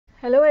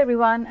Hello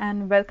everyone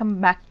and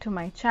welcome back to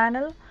my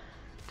channel.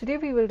 Today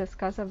we will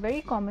discuss a very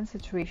common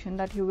situation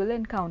that you will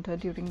encounter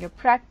during your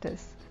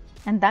practice,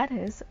 and that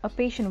is a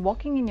patient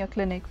walking in your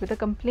clinic with a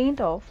complaint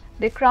of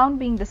their crown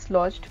being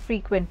dislodged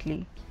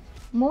frequently.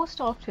 Most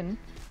often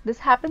this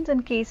happens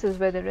in cases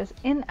where there is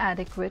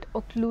inadequate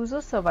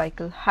occluso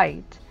cervical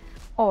height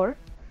or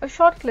a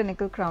short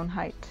clinical crown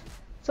height.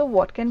 So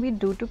what can we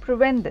do to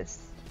prevent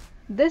this?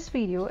 This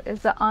video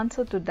is the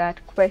answer to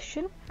that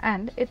question,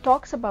 and it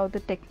talks about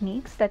the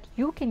techniques that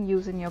you can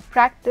use in your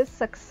practice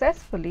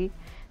successfully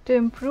to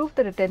improve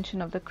the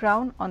retention of the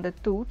crown on the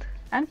tooth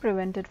and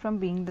prevent it from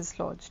being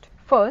dislodged.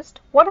 First,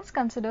 what is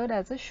considered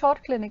as a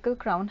short clinical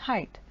crown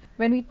height?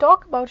 When we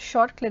talk about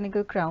short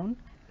clinical crown,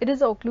 it is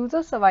the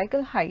occluso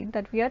cervical height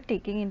that we are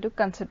taking into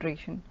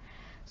consideration.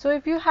 So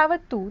if you have a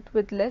tooth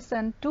with less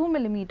than 2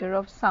 mm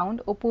of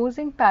sound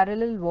opposing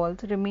parallel walls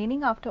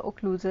remaining after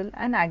occlusal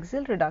and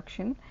axial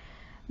reduction,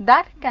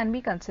 that can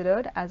be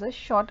considered as a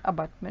short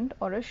abutment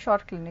or a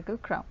short clinical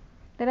crown.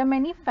 There are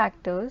many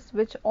factors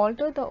which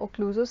alter the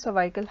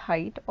occluso-cervical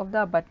height of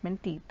the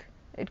abutment teeth.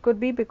 It could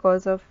be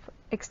because of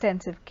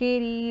extensive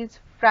caries,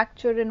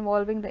 fracture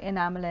involving the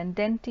enamel and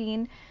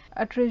dentine,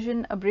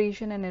 attrition,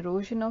 abrasion and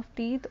erosion of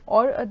teeth,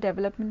 or a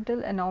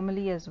developmental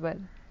anomaly as well.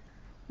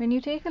 When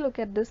you take a look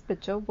at this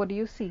picture, what do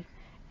you see?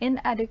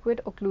 Inadequate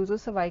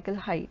occluso-cervical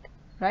height,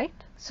 right?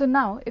 So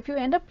now if you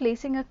end up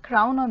placing a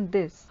crown on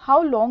this,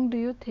 how long do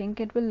you think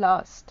it will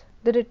last?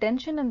 The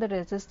retention and the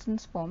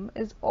resistance form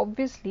is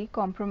obviously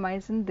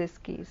compromised in this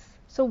case.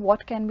 So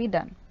what can be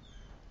done?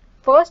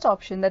 First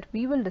option that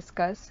we will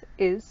discuss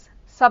is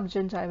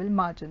subgingival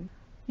margin.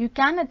 You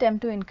can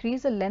attempt to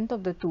increase the length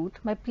of the tooth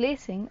by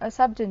placing a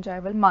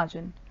subgingival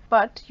margin,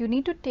 but you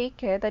need to take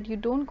care that you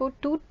don't go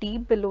too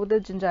deep below the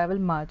gingival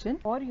margin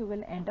or you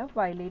will end up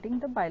violating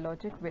the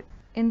biologic width.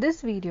 In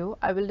this video,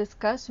 I will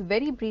discuss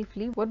very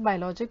briefly what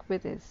biologic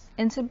width is.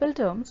 In simple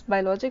terms,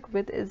 biologic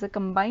width is the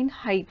combined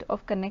height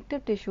of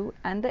connective tissue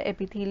and the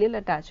epithelial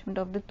attachment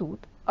of the tooth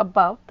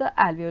above the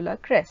alveolar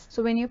crest.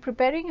 So when you're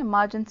preparing a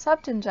margin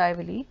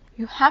subgingivally,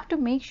 you have to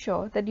make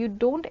sure that you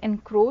don't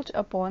encroach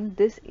upon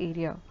this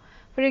area.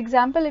 For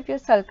example, if your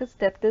sulcus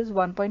depth is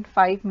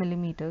 1.5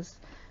 millimeters,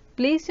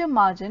 place your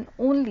margin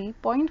only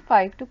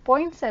 0.5 to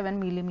 0.7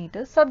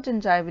 millimeters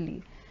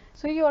subgingivally,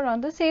 so you are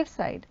on the safe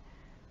side.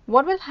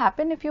 What will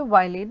happen if you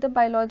violate the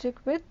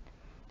biologic width?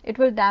 It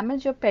will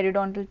damage your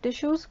periodontal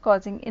tissues,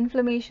 causing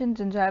inflammation,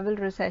 gingival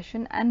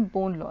recession and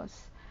bone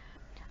loss.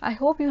 I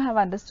hope you have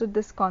understood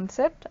this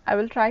concept. I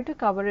will try to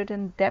cover it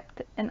in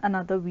depth in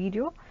another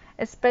video,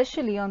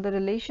 especially on the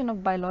relation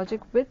of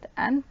biologic width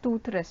and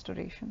tooth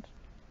restoration.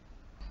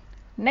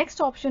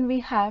 Next option we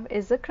have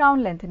is the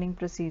crown lengthening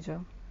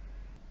procedure.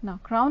 Now,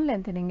 crown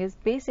lengthening is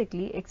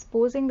basically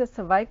exposing the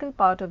cervical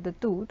part of the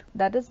tooth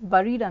that is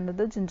buried under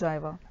the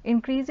gingiva,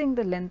 increasing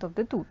the length of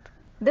the tooth.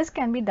 This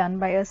can be done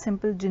by a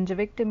simple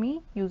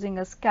gingivectomy using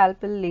a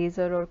scalpel,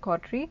 laser or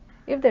cautery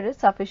if there is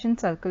sufficient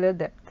sulcular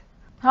depth.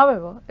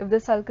 However, if the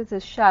sulcus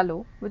is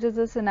shallow, which is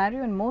the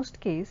scenario in most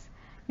cases,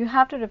 you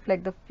have to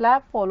reflect the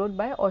flap followed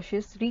by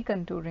osseous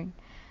recontouring.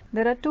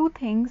 There are two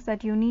things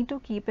that you need to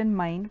keep in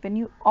mind when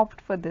you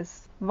opt for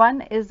this. One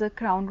is the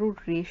crown root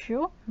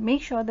ratio.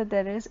 Make sure that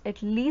there is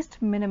at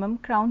least minimum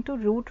crown to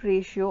root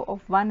ratio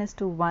of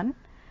 1:1,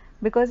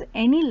 because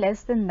any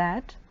less than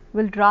that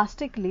will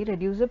drastically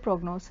reduce the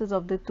prognosis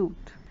of the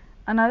tooth.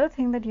 Another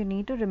thing that you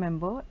need to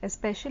remember,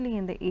 especially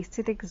in the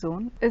aesthetic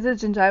zone, is the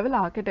gingival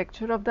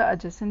architecture of the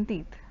adjacent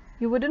teeth.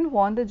 You wouldn't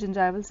want the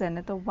gingival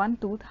zenith of one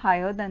tooth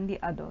higher than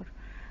the other.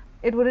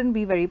 It wouldn't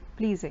be very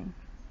pleasing.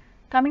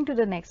 Coming to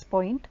the next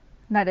point,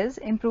 that is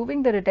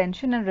improving the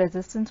retention and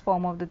resistance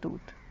form of the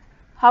tooth.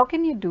 How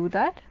can you do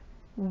that?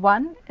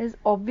 One is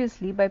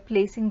obviously by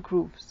placing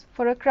grooves.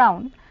 For a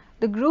crown,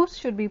 the grooves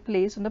should be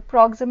placed on the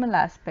proximal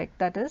aspect,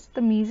 that is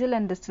the mesial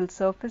and distal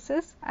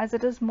surfaces, as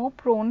it is more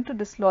prone to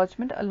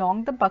dislodgement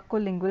along the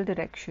buccolingual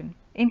direction.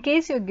 In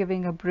case you are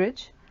giving a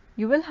bridge,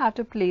 you will have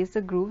to place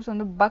the grooves on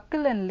the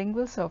buccal and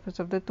lingual surface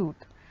of the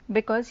tooth,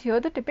 because here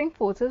the tipping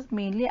forces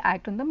mainly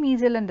act on the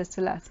mesial and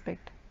distal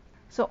aspect.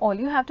 So all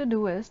you have to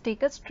do is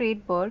take a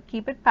straight burr,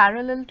 keep it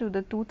parallel to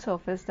the tooth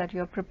surface that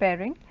you are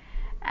preparing,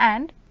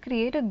 and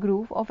create a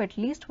groove of at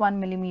least 1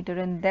 millimeter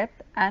in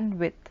depth and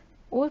width.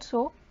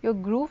 Also, your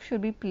groove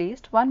should be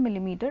placed 1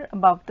 millimeter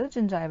above the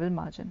gingival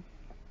margin.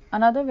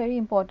 Another very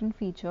important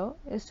feature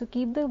is to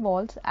keep the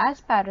walls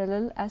as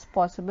parallel as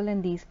possible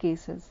in these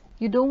cases.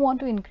 You don't want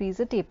to increase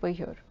the taper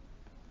here.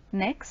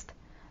 Next,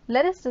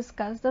 let us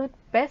discuss the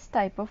best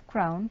type of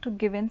crown to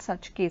give in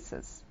such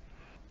cases.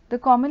 The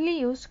commonly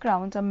used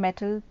crowns are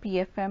metal,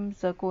 PFM,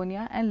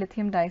 zirconia and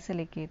lithium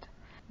disilicate.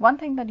 One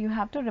thing that you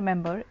have to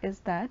remember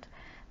is that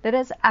there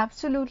is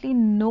absolutely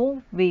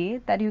no way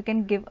that you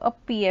can give a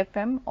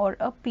PFM or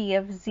a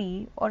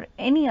PFZ or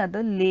any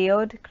other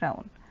layered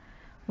crown.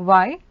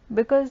 Why?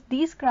 Because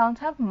these crowns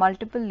have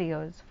multiple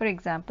layers. For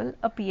example,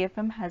 a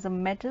PFM has a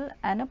metal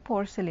and a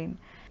porcelain.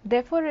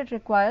 Therefore, it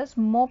requires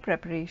more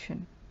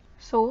preparation.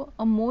 So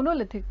a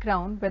monolithic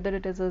crown, whether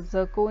it is a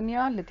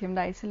zirconia, lithium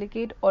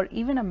disilicate or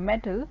even a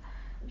metal,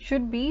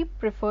 should be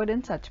preferred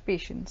in such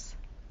patients.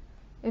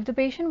 If the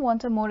patient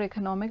wants a more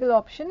economical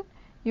option,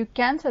 you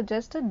can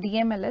suggest a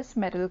DMLS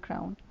metal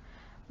crown.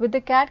 With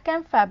the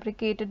CAD/CAM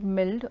fabricated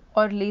milled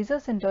or laser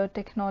sintered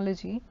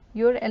technology,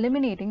 you are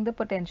eliminating the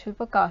potential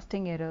for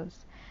casting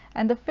errors,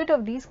 and the fit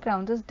of these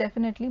crowns is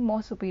definitely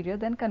more superior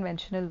than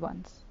conventional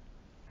ones.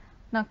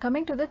 Now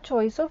coming to the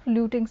choice of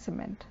luting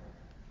cement.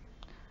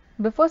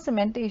 Before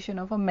cementation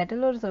of a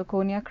metal or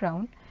zirconia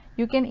crown,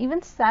 you can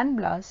even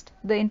sandblast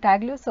the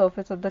intaglio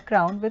surface of the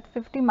crown with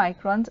 50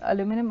 microns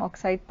aluminum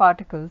oxide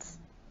particles.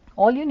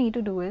 All you need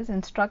to do is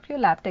instruct your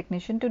lab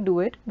technician to do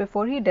it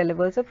before he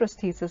delivers a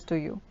prosthesis to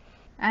you.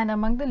 And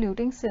among the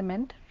luting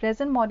cement,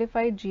 resin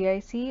modified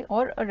GIC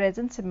or a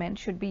resin cement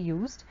should be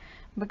used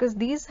because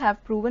these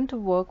have proven to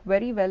work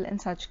very well in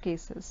such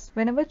cases.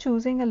 Whenever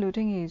choosing a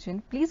luting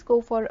agent, please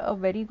go for a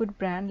very good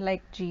brand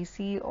like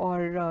GC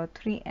or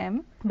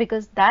 3M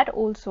because that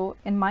also,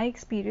 in my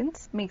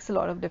experience, makes a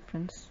lot of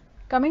difference.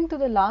 Coming to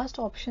the last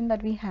option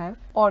that we have,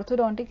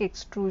 orthodontic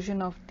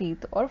extrusion of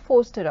teeth or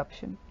forced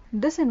eruption.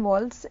 This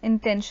involves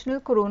intentional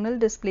coronal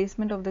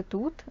displacement of the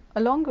tooth.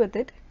 Along with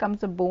it comes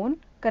the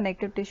bone,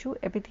 connective tissue,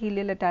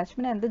 epithelial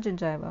attachment and the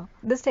gingiva.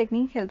 This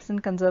technique helps in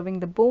conserving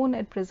the bone,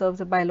 it preserves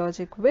the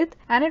biologic width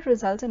and it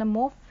results in a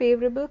more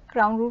favorable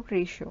crown root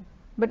ratio.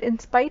 But in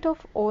spite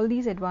of all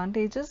these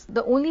advantages,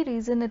 the only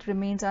reason it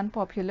remains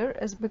unpopular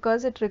is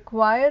because it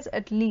requires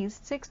at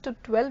least 6 to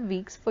 12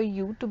 weeks for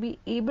you to be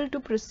able to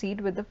proceed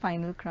with the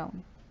final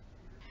crown.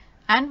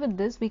 And with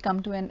this we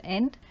come to an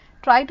end.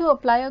 Try to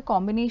apply a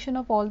combination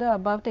of all the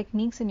above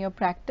techniques in your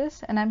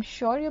practice and I'm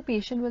sure your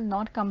patient will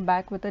not come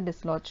back with a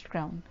dislodged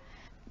crown.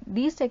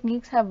 These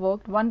techniques have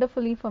worked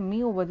wonderfully for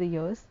me over the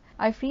years.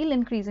 I feel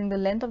increasing the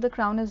length of the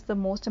crown is the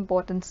most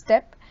important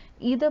step,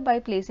 either by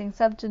placing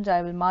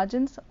subgingival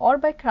margins or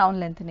by crown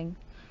lengthening.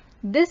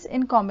 This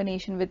in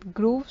combination with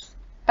grooves,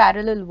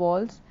 parallel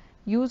walls,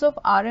 use of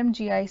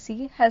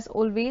RMGIC has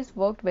always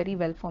worked very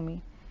well for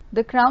me.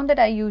 The crown that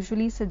I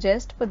usually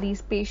suggest for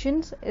these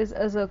patients is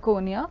a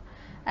zirconia,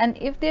 and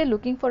if they are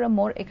looking for a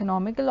more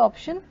economical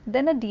option,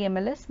 then a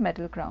DMLS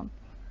metal crown.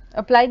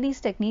 Apply these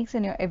techniques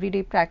in your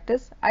everyday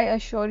practice. I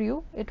assure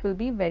you it will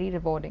be very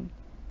rewarding.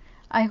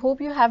 I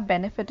hope you have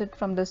benefited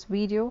from this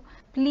video.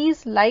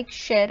 Please like,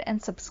 share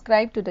and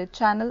subscribe to the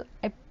channel.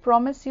 I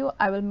promise you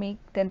I will make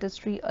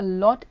dentistry a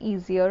lot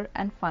easier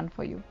and fun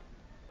for you.